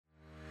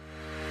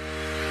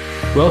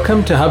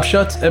Welcome to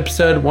HubShots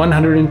episode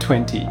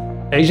 120,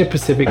 Asia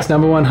Pacific's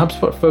 #1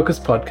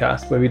 HubSpot-focused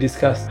podcast where we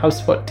discuss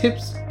HubSpot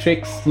tips,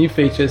 tricks, new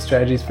features,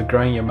 strategies for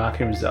growing your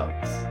marketing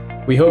results.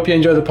 We hope you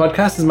enjoy the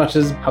podcast as much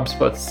as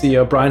HubSpot's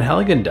CEO Brian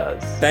Halligan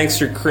does. Thanks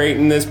for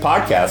creating this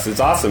podcast.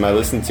 It's awesome. I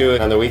listen to it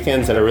on the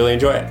weekends and I really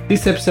enjoy it.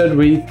 This episode,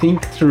 we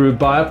think through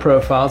buyer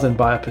profiles and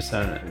buyer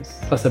personas,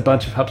 plus a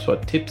bunch of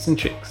HubSpot tips and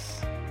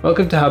tricks.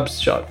 Welcome to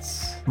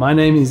HubShots. My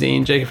name is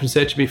Ian Jacob from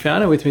Search to Be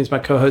Found, and with me is my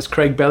co-host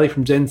Craig Belly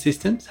from Zen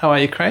Systems. How are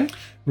you, Craig?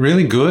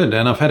 Really good,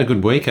 and I've had a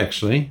good week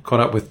actually. Caught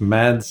up with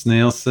Mads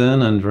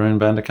Nielsen and Varun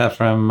Bandekar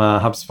from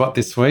HubSpot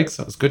this week,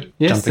 so it was good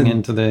jumping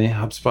into the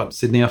HubSpot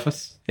Sydney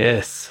office.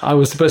 Yes, I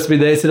was supposed to be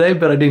there today,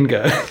 but I didn't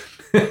go.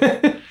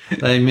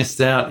 They missed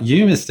out.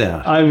 You missed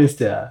out. I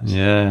missed out.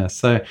 Yeah,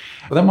 so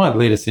that might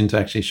lead us into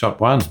actually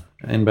shot one,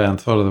 inbound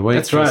thought of the week.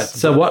 That's right.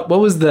 So what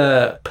was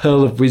the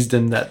pearl of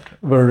wisdom that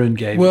Varun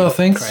gave you? Well,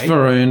 thanks, Craig?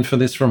 Varun, for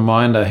this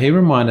reminder. He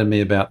reminded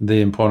me about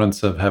the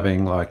importance of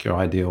having like your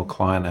ideal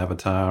client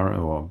avatar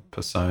or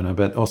persona,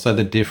 but also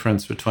the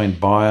difference between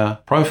buyer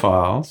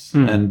profiles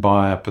and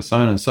buyer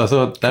personas. So I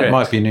thought that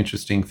might be an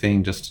interesting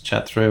thing just to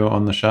chat through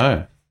on the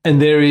show.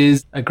 And there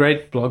is a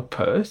great blog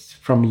post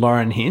from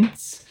Lauren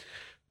Hintz,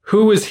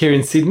 who was here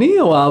in Sydney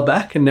a while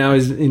back and now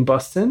is in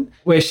Boston,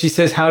 where she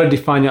says how to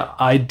define your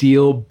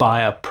ideal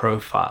buyer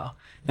profile.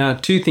 Now,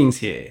 two things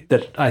here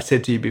that I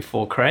said to you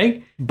before,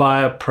 Craig.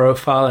 Buyer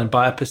profile and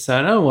buyer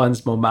persona.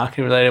 One's more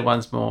marketing related,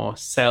 one's more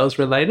sales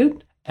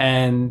related.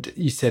 And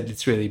you said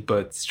it's really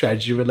both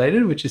strategy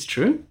related, which is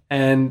true.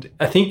 And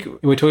I think when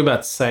we're talking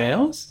about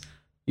sales,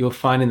 you'll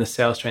find in the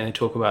sales training they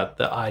talk about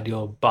the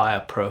ideal buyer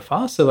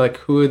profile. So like,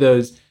 who are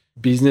those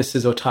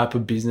businesses or type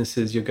of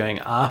businesses you're going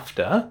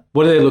after?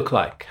 What do they look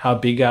like? How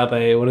big are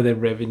they? What are their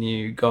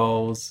revenue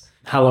goals?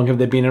 How long have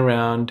they been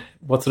around?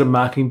 What sort of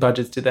marketing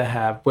budgets do they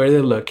have? Where are they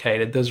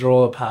located? Those are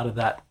all a part of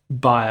that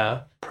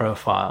buyer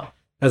profile,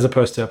 as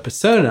opposed to a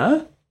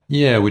persona.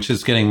 Yeah, which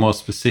is getting more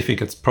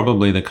specific. It's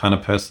probably the kind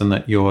of person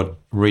that you're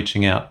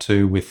reaching out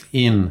to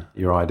within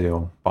your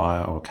ideal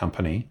buyer or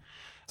company.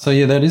 So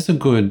yeah, that is a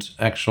good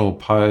actual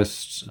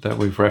post that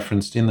we've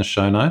referenced in the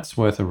show notes,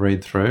 worth a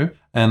read through.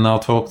 And they'll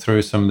talk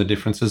through some of the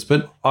differences.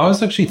 But I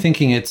was actually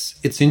thinking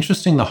it's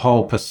interesting, the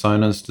whole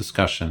personas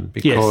discussion,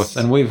 because,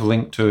 and we've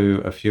linked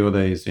to a few of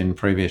these in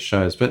previous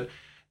shows, but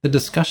the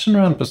discussion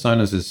around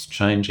personas is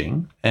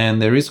changing,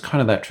 and there is kind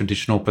of that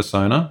traditional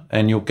persona,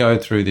 and you'll go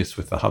through this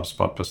with the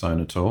HubSpot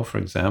persona tool, for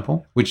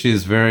example, which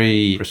is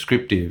very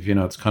prescriptive. You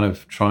know, it's kind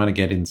of trying to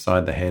get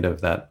inside the head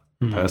of that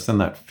person,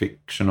 that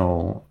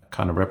fictional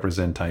kind of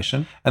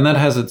representation. And that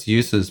has its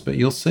uses, but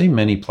you'll see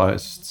many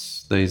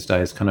posts these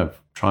days kind of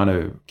trying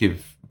to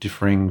give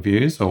differing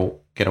views or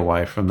get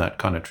away from that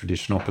kind of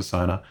traditional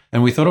persona.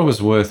 And we thought it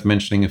was worth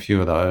mentioning a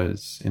few of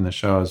those in the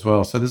show as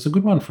well. So there's a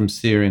good one from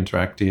Sear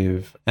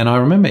Interactive. And I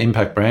remember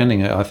Impact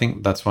Branding. I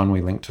think that's one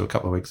we linked to a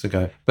couple of weeks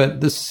ago.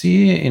 But the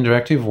Sear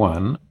Interactive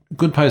one,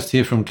 good post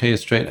here from Kia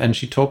Street. And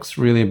she talks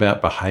really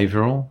about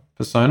behavioral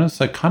personas.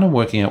 So kind of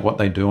working out what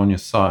they do on your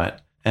site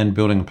and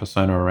building a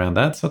persona around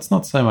that. So it's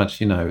not so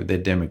much, you know, their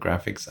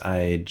demographics,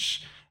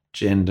 age,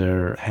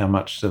 gender, how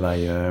much do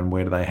they earn,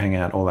 where do they hang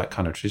out, all that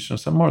kind of traditional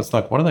stuff. More it's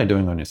like, what are they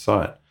doing on your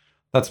site?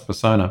 That's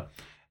persona.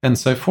 And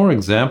so, for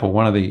example,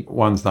 one of the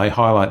ones they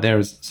highlight there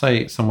is,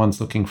 say, someone's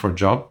looking for a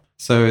job.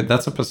 So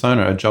that's a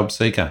persona, a job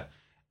seeker.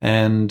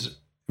 And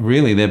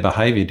really their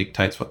behavior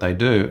dictates what they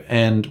do.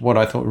 And what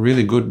I thought a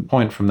really good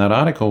point from that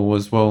article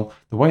was, well,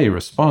 the way you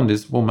respond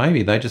is, well,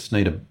 maybe they just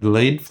need a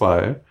lead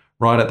flow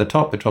right at the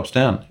top. It drops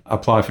down,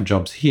 apply for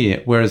jobs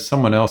here. Whereas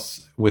someone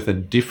else with a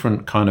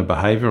different kind of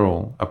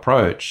behavioral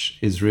approach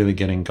is really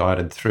getting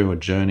guided through a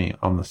journey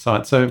on the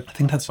site. So I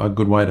think that's a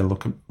good way to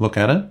look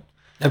at it.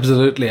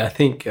 Absolutely. I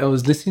think I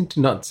was listening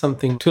to not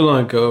something too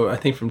long ago, I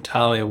think from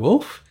Talia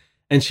Wolf,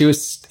 and she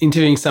was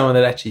interviewing someone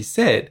that actually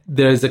said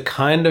there's a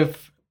kind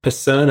of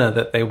persona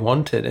that they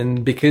wanted.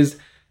 And because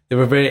they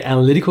were a very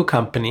analytical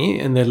company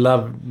and they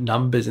love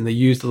numbers and they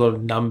used a lot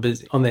of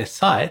numbers on their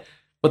site,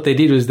 what they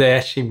did was they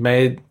actually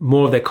made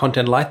more of their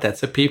content like that.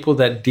 So people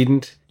that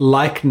didn't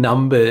like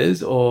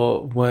numbers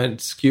or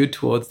weren't skewed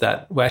towards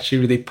that were actually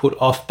really put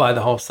off by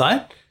the whole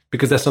site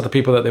because that's not the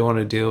people that they want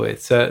to deal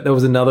with. So that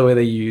was another way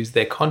they used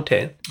their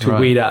content to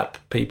weed up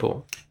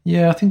people.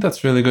 Yeah, I think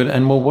that's really good.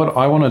 And well, what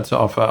I wanted to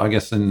offer, I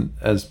guess,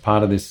 as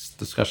part of this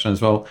discussion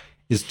as well,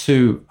 is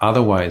two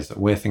other ways that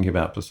we're thinking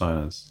about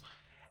personas.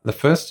 The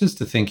first is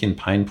to think in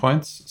pain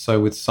points. So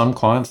with some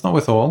clients, not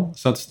with all,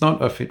 so it's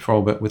not a fit for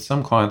all, but with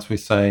some clients we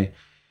say,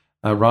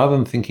 rather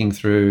than thinking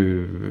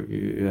through,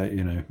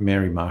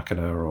 Mary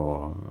Marketer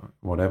or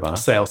whatever.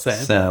 Sales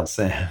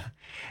Sam.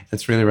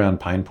 It's really around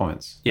pain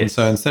points. Yes. And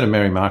so instead of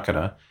Mary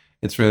Marketer,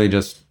 it's really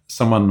just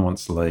someone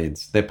wants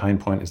leads. Their pain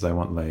point is they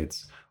want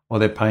leads. Or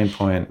their pain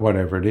point,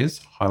 whatever it is,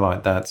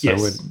 highlight that. So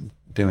we're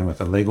dealing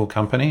with a legal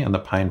company and the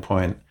pain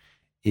point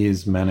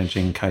is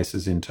managing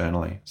cases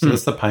internally. So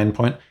that's the pain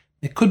point.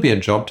 It could be a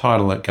job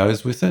title that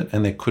goes with it,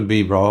 and there could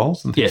be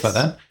roles and things like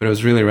that. But it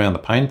was really around the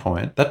pain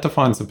point. That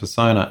defines the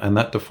persona, and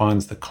that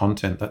defines the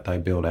content that they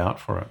build out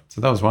for it. So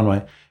that was one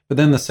way. But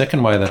then the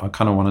second way that I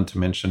kind of wanted to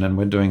mention, and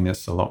we're doing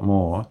this a lot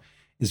more,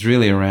 is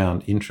really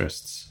around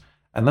interests.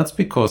 And that's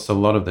because a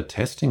lot of the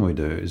testing we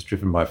do is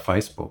driven by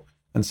Facebook.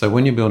 And so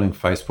when you're building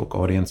Facebook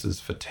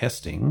audiences for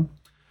testing,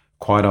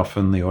 quite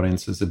often the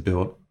audiences are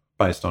built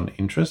based on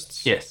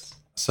interests. Yes.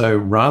 So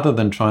rather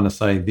than trying to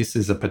say this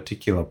is a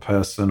particular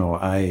person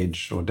or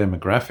age or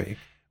demographic,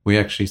 we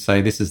actually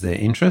say this is their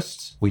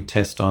interests. We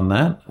test on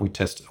that. We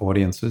test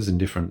audiences in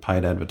different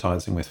paid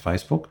advertising with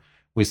Facebook.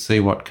 We see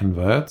what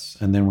converts,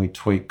 and then we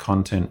tweak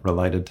content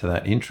related to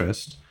that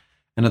interest.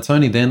 And it's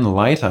only then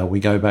later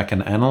we go back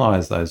and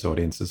analyze those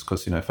audiences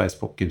because,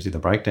 Facebook gives you the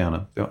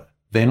breakdown.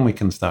 Then we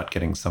can start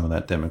getting some of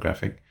that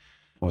demographic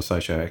or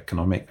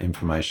socioeconomic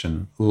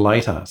information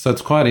later. So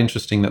it's quite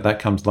interesting that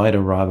comes later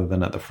rather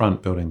than at the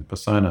front, building the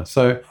persona.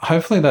 So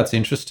hopefully that's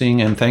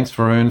interesting. And thanks,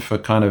 Varun, for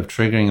kind of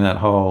triggering that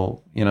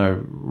whole,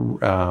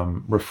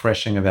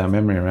 refreshing of our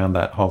memory around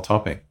that whole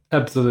topic.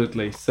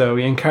 Absolutely. So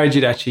we encourage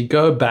you to actually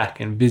go back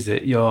and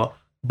visit your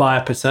buyer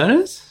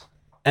personas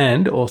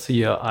and also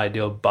your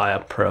ideal buyer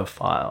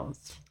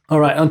profiles. All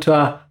right, on to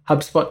our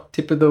HubSpot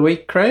tip of the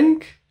week,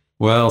 Craig.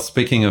 Well,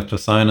 speaking of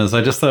personas,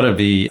 I just thought I'd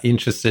be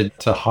interested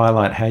to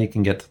highlight how you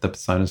can get to the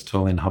personas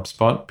tool in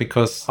HubSpot,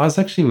 because I was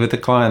actually with a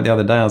client the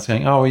other day. I was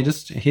going,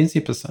 here's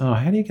your persona. Oh,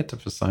 how do you get to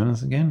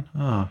personas again?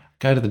 Oh,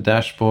 go to the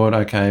dashboard.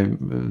 Okay,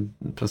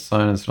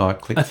 personas,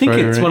 click through. I think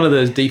it's one of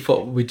those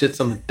default widgets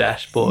on the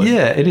dashboard.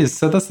 Yeah, it is.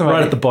 So that's the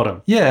right at the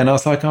bottom. Yeah, and I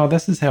was like,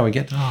 this is how we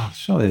get.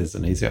 Surely there's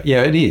an easier.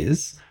 Yeah, it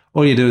is.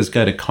 All you do is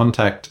go to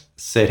contact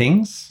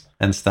settings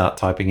and start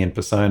typing in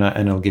persona,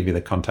 and it'll give you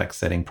the contact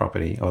setting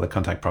property or the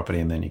contact property,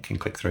 and then you can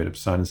click through to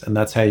personas. And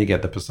that's how you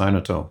get the persona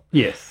tool.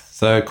 Yes.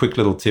 So a quick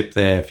little tip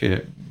there if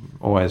you're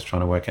always trying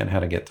to work out how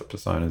to get to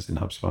personas in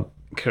HubSpot.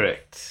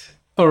 Correct.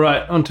 All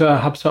right, on to our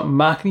HubSpot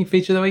marketing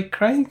feature of the week,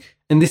 Craig.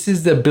 And this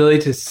is the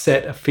ability to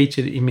set a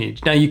featured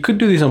image. Now, you could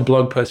do this on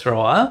blog posts for a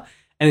while,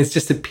 and it's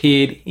just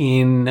appeared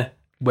in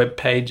web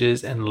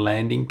pages and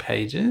landing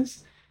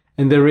pages.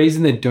 And the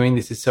reason they're doing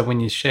this is so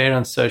when you share it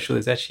on social,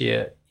 there's actually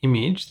an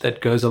image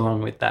that goes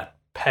along with that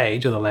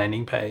page or the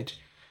landing page.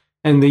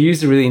 And they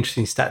used a really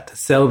interesting stat to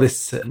sell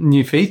this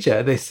new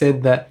feature. They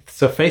said that,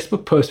 so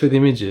Facebook posts with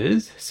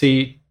images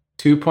see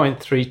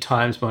 2.3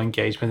 times more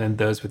engagement than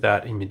those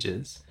without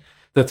images.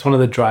 That's one of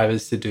the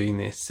drivers to doing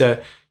this. So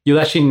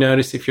you'll actually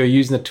notice if you're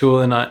using the tool,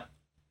 and I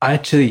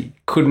actually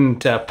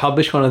couldn't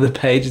publish one of the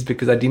pages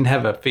because I didn't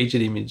have a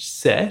featured image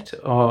set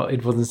or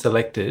it wasn't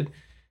selected.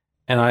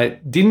 And I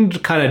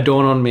didn't kind of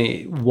dawn on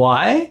me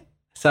why.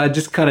 So I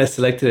just kind of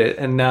selected it.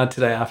 And now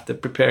today, after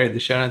preparing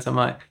the show notes, I'm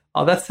like,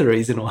 that's the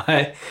reason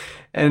why.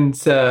 And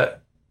so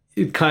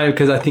it kind of,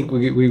 because I think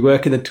we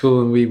work in the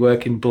tool and we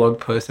work in blog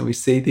posts and we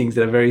see things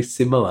that are very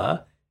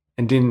similar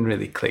and didn't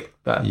really click.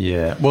 But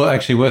yeah. Well,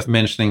 actually worth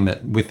mentioning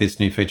that with this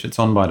new feature, it's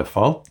on by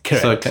default.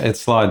 Correct. So it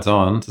slides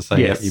on to say,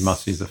 yes, yep, you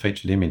must use the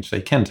featured image. So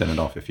you can turn it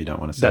off if you don't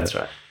want to see That's it.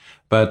 right.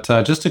 But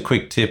just a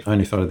quick tip, I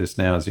only thought of this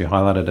now as you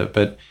highlighted it,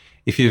 but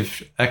if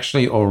you've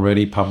actually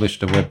already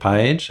published a web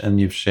page and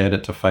you've shared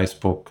it to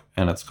Facebook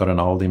and it's got an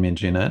old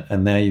image in it,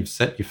 and now you've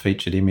set your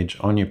featured image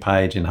on your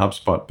page in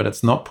HubSpot, but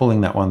it's not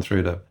pulling that one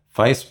through to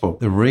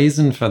Facebook. The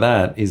reason for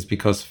that is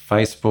because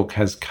Facebook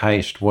has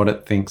cached what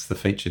it thinks the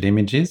featured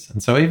image is.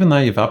 And so even though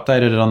you've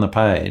updated it on the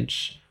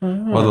page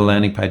or the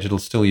landing page, it'll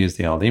still use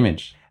the old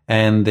image.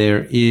 And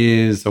there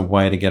is a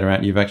way to get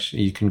around.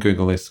 You can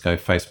Google this, go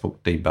Facebook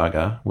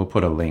debugger. We'll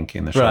put a link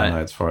in the show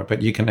notes for it.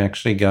 But you can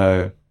actually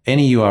go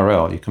any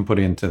URL, you can put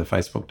into the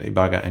Facebook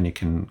debugger and you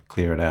can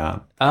clear it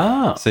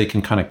out. So you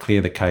can kind of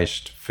clear the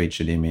cached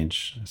featured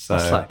image.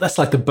 So that's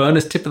like the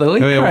bonus tip of the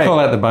week. Yeah, we'll call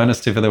that the bonus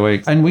tip of the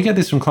week. And we get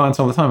this from clients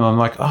all the time. I'm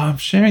like, I'm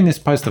sharing this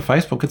post to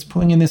Facebook. It's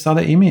pulling in this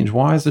other image.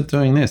 Why is it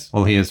doing this?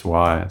 Well, here's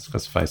why. It's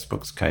because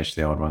Facebook's cached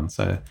the old one.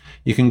 So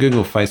you can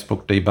Google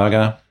Facebook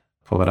debugger,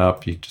 pull it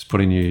up. You just put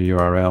in your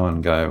URL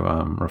and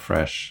go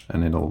refresh,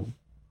 and it'll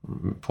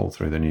pull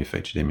through the new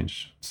featured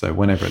image. So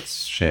whenever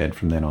it's shared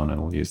from then on,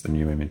 it'll use the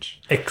new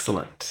image.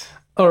 Excellent.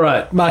 All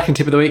right, marketing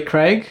tip of the week,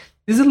 Craig.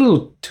 This is a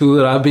little tool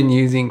that I've been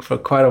using for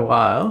quite a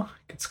while.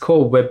 It's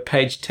called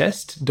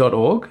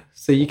webpagetest.org.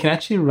 So you can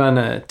actually run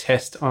a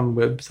test on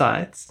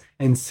websites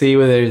and see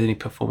whether there's any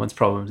performance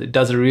problems. It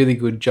does a really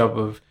good job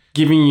of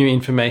giving you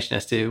information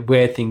as to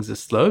where things are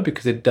slow,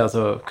 because it does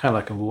a kind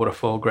of like a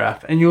waterfall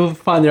graph. And you'll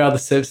find there are other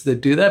services that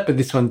do that, but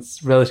this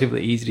one's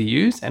relatively easy to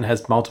use and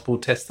has multiple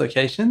test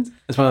locations.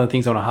 That's one of the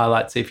things I want to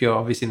highlight. So if you're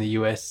obviously in the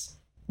US,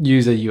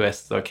 use a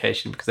US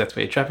location because that's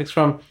where your traffic's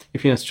from.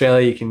 If you're in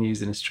Australia, you can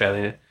use an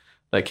Australian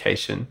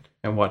location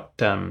and what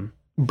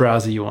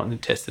browser you want to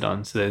test it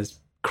on. So there's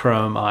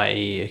Chrome,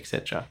 IE,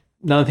 etc.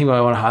 Another thing why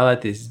I want to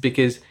highlight this is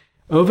because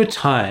over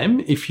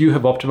time, if you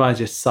have optimized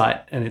your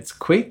site and it's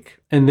quick,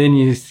 and then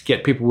you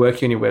get people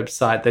working on your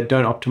website that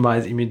don't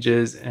optimize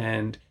images,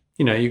 and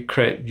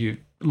you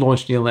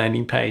launch new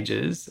landing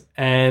pages,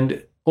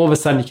 and all of a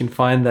sudden you can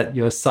find that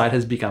your site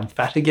has become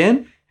fat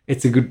again,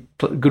 it's a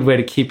good way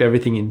to keep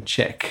everything in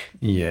check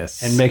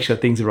Yes. and make sure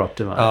things are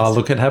optimized. Oh,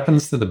 look, it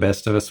happens to the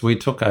best of us. We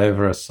took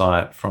over a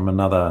site from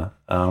another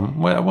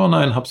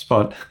well-known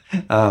HubSpot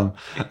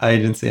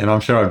agency, and I'm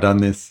sure I've done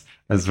this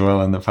as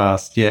well in the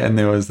past. Yeah, and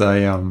there was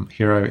a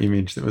hero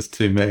image that was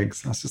 2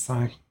 megs. I was just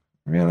like,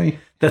 really?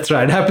 That's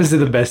right. It happens to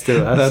the best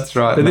of us. That's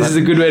right. But this is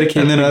a good way to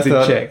keep things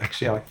in check.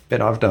 Actually, I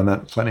bet I've done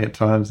that plenty of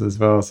times as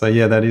well. So,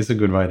 yeah, that is a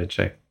good way to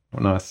check.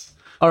 Nice.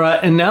 All right,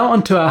 and now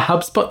on to our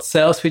HubSpot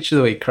sales feature of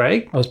the week,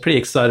 Craig. I was pretty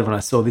excited when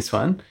I saw this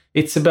one.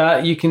 It's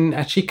about you can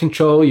actually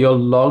control your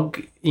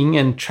logging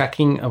and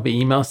tracking of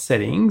email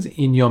settings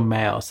in your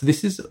mail. So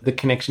this is the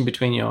connection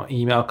between your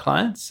email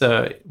clients.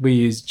 So we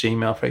use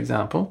Gmail, for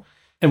example.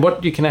 And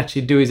what you can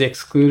actually do is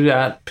exclude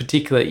out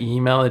particular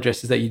email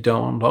addresses that you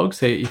don't want logged.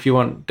 So if you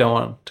don't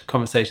want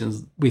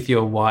conversations with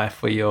your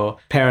wife or your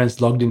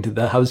parents logged into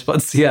the HubSpot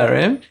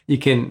CRM, you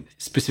can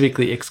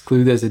specifically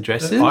exclude those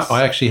addresses.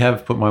 I actually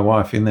have put my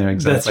wife in there,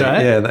 exactly. That's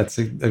right. Yeah, that's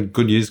a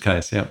good use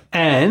case, yeah.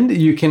 And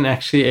you can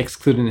actually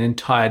exclude an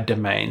entire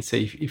domain. So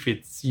if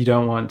it's you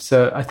don't want,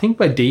 so I think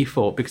by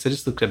default, because I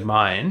just looked at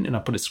mine and I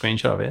put a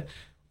screenshot of it,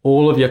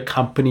 all of your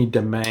company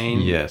domain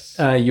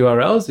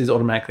URLs is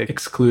automatically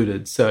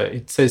excluded. So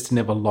it says to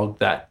never log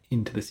that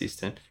into the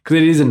system. Because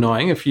it is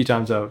annoying. A few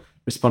times I've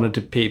responded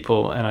to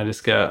people and I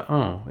just go,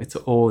 oh, it's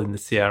all in the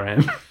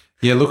CRM.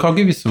 Yeah, look, I'll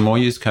give you some more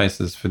use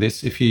cases for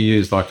this. If you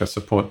use like a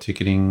support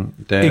ticketing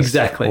desk,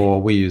 exactly,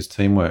 or we use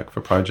Teamwork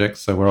for projects,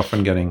 so we're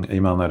often getting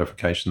email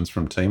notifications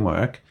from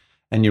Teamwork,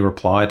 and you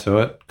reply to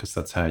it because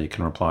that's how you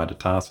can reply to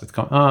tasks with,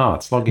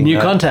 it's logging new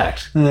out.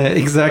 Contact.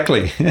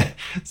 Exactly.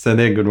 So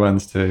they're good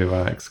ones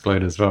to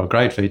exclude as well.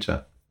 Great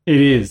feature. It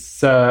is.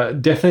 So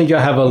definitely go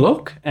have a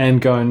look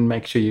and go and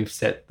make sure you've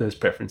set those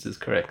preferences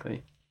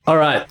correctly. All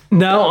right,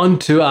 now on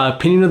to our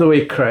opinion of the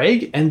week,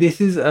 Craig. And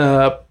this is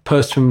a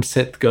post from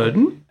Seth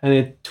Godin, and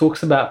it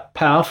talks about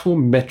powerful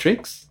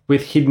metrics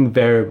with hidden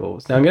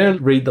variables. Now, I'm going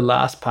to read the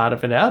last part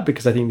of it out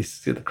because I think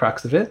this is the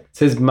crux of it. It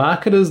says,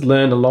 marketers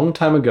learned a long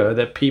time ago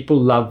that people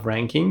love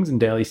rankings and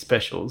daily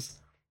specials.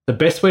 The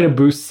best way to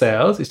boost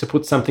sales is to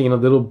put something in a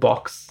little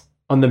box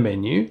on the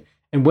menu,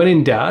 and when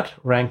in doubt,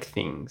 rank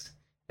things.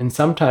 And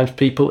sometimes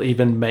people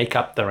even make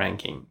up the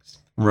rankings.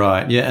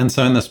 Right, yeah. And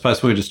so in this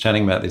post, we were just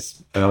chatting about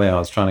this earlier. I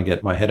was trying to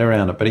get my head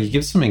around it, but he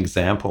gives some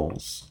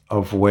examples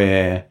of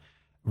where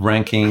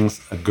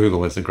rankings,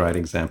 Google is a great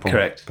example.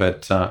 Correct.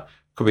 But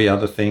could be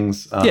other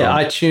things.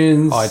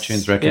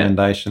 iTunes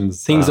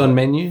recommendations. Things on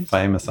menus.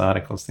 Famous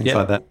articles, things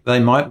like that.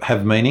 They might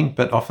have meaning,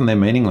 but often they're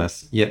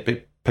meaningless, yet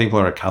people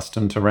are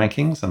accustomed to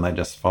rankings and they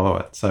just follow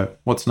it. So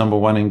what's number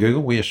one in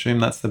Google? We assume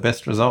that's the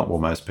best result. Well,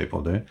 most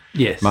people do.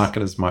 Yes.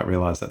 Marketers might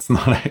realize that's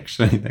not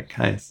actually the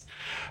case,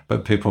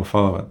 but people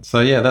follow it. So,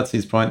 yeah, that's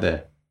his point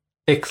there.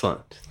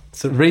 Excellent.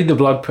 So read the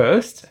blog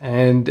post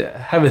and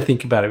have a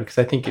think about it because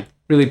I think it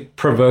really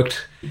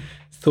provoked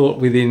thought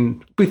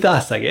with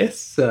us, I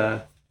guess.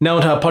 Now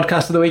on to our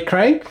podcast of the week,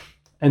 Craig.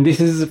 And this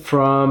is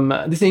from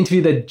this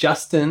interview that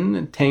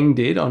Justin Teng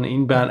did on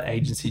Inbound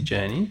Agency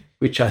Journey,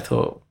 which I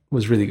thought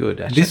was really good,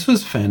 actually. This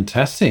was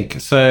fantastic.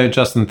 So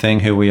Justin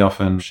Teng, who we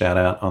often shout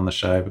out on the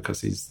show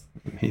because he's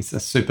a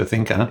super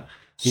thinker.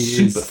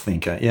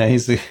 Thinker. Yeah,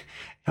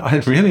 I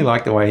really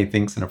like the way he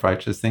thinks and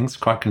approaches things,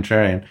 quite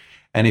contrarian.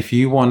 And if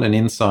you want an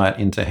insight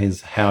into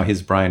how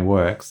his brain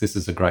works, this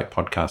is a great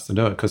podcast to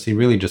do it because he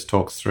really just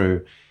talks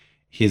through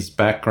his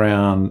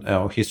background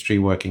or history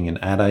working in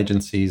ad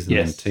agencies and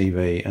then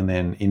TV and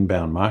then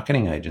inbound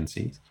marketing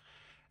agencies.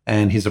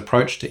 And his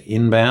approach to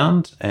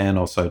inbound and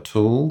also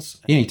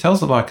tools, he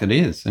tells it like it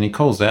is. And he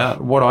calls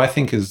out what I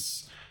think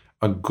is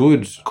a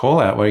good call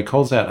out, where he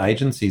calls out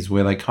agencies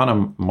where they kind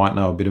of might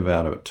know a bit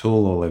about a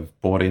tool or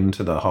they've bought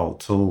into the whole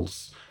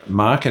tools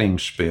marketing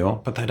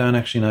spiel, but they don't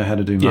actually know how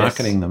to do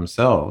marketing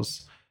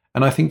themselves.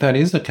 And I think that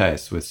is the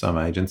case with some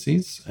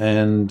agencies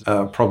and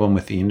a problem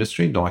with the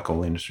industry, like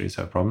all industries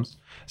have problems.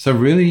 So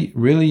really,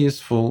 really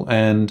useful.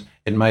 And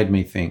it made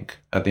me think.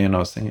 At the end, I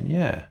was thinking,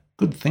 yeah,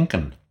 good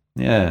thinking.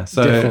 Yeah,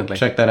 so definitely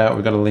check that out.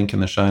 We've got a link in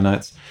the show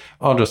notes.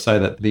 I'll just say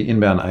that the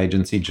Inbound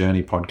Agency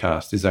Journey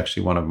podcast is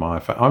actually one of my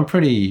I'm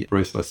pretty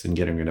ruthless in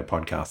getting rid of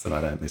podcasts that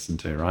I don't listen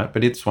to, right?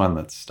 But it's one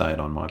that's stayed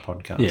on my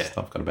podcast. Yeah,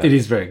 I've got about it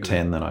is very good.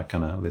 10 that I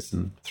kind of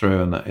listen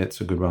through, and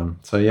it's a good one.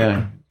 So,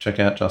 yeah, check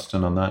out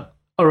Justin on that.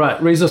 All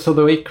right, resource of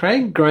the week,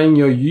 Craig, growing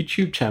your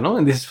YouTube channel.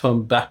 And this is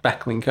from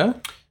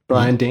Backlinko.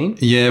 Brian Dean.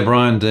 Yeah,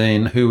 Brian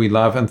Dean, who we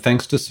love. And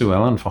thanks to Sue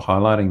Ellen for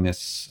highlighting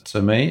this to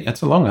me.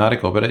 It's a long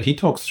article, but he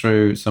talks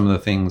through some of the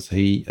things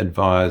he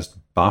advised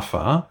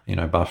Buffer,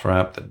 Buffer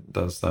app that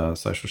does the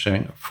social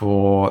sharing,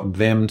 for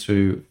them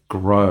to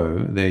grow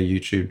their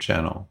YouTube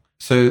channel.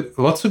 So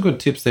lots of good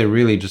tips there,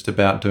 really just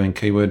about doing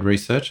keyword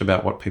research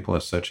about what people are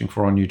searching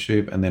for on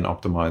YouTube and then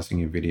optimizing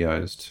your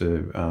videos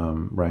to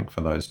rank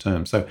for those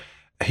terms. So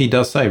he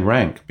does say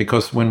rank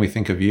because when we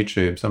think of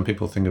YouTube, some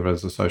people think of it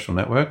as a social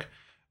network,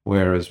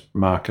 whereas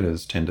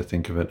marketers tend to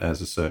think of it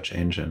as a search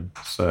engine.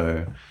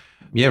 So,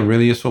 yeah,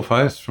 really useful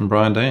post from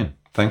Brian Dean.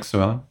 Thanks,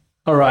 Sue Ellen.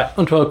 All right,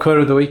 onto our quote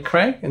of the week,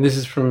 Craig. And this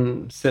is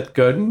from Seth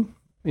Godin.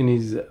 in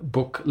his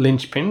book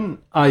Linchpin,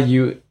 Are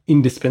You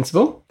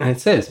Indispensable? And it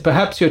says,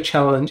 perhaps your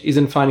challenge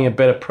isn't finding a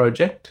better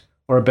project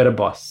or a better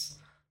boss.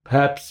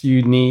 Perhaps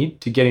you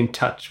need to get in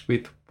touch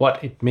with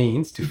what it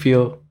means to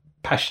feel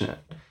passionate.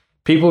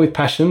 People with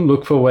passion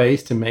look for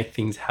ways to make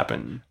things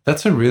happen.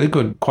 That's a really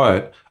good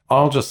quote.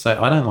 I'll just say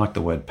I don't like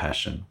the word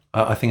passion.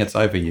 I think it's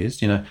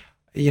overused.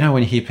 You know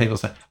when you hear people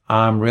say,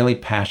 I'm really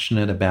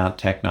passionate about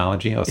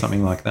technology or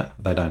something like that.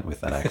 They don't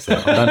with that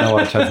accent. I don't know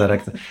why I chose that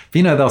accent.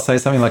 But they'll say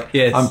something like,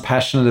 yes, I'm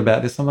passionate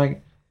about this. I'm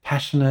like,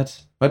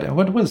 passionate?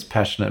 What does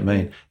passionate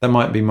mean? That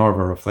might be more of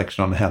a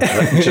reflection on how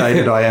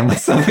jaded I am with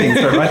some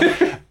things.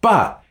 Right?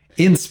 But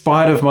in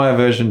spite of my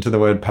aversion to the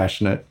word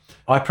passionate,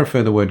 I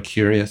prefer the word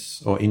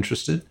curious or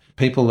interested.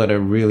 People that are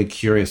really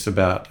curious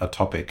about a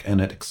topic and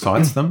it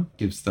excites them,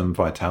 gives them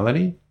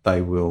vitality,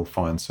 they will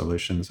find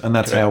solutions. And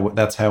that's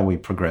how we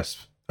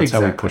progress. That's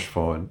how we push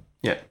forward.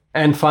 Yeah.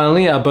 And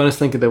finally, our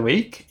bonus link of the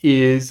week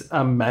is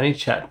a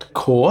ManyChat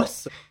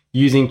course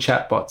using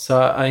chatbots.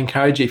 So I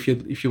encourage you,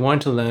 if you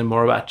want to learn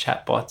more about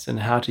chatbots and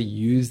how to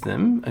use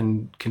them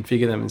and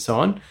configure them and so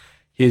on,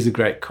 here's a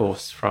great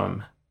course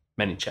from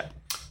ManyChat.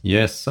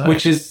 Yes.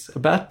 Which is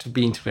about to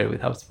be integrated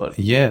with HubSpot.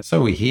 Yeah.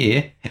 So we're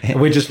here.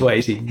 We're just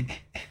waiting.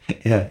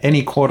 Yeah.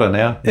 Any quarter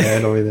now. Yeah,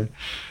 it'll be there.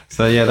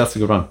 So yeah, that's a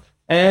good one.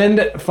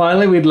 And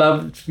finally, we'd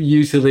love for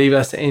you to leave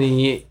us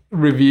any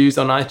reviews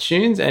on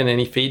iTunes and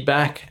any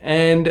feedback,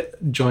 and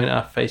join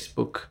our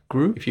Facebook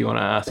group if you want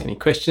to ask any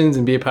questions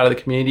and be a part of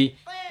the community.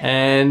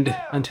 And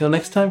until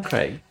next time,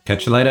 Craig.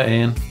 Catch you later,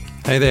 Ian.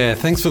 Hey there.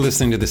 Thanks for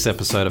listening to this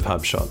episode of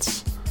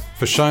HubShots.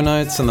 For show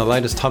notes and the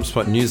latest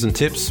HubSpot news and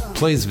tips,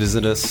 please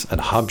visit us at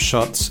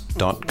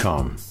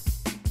hubshots.com.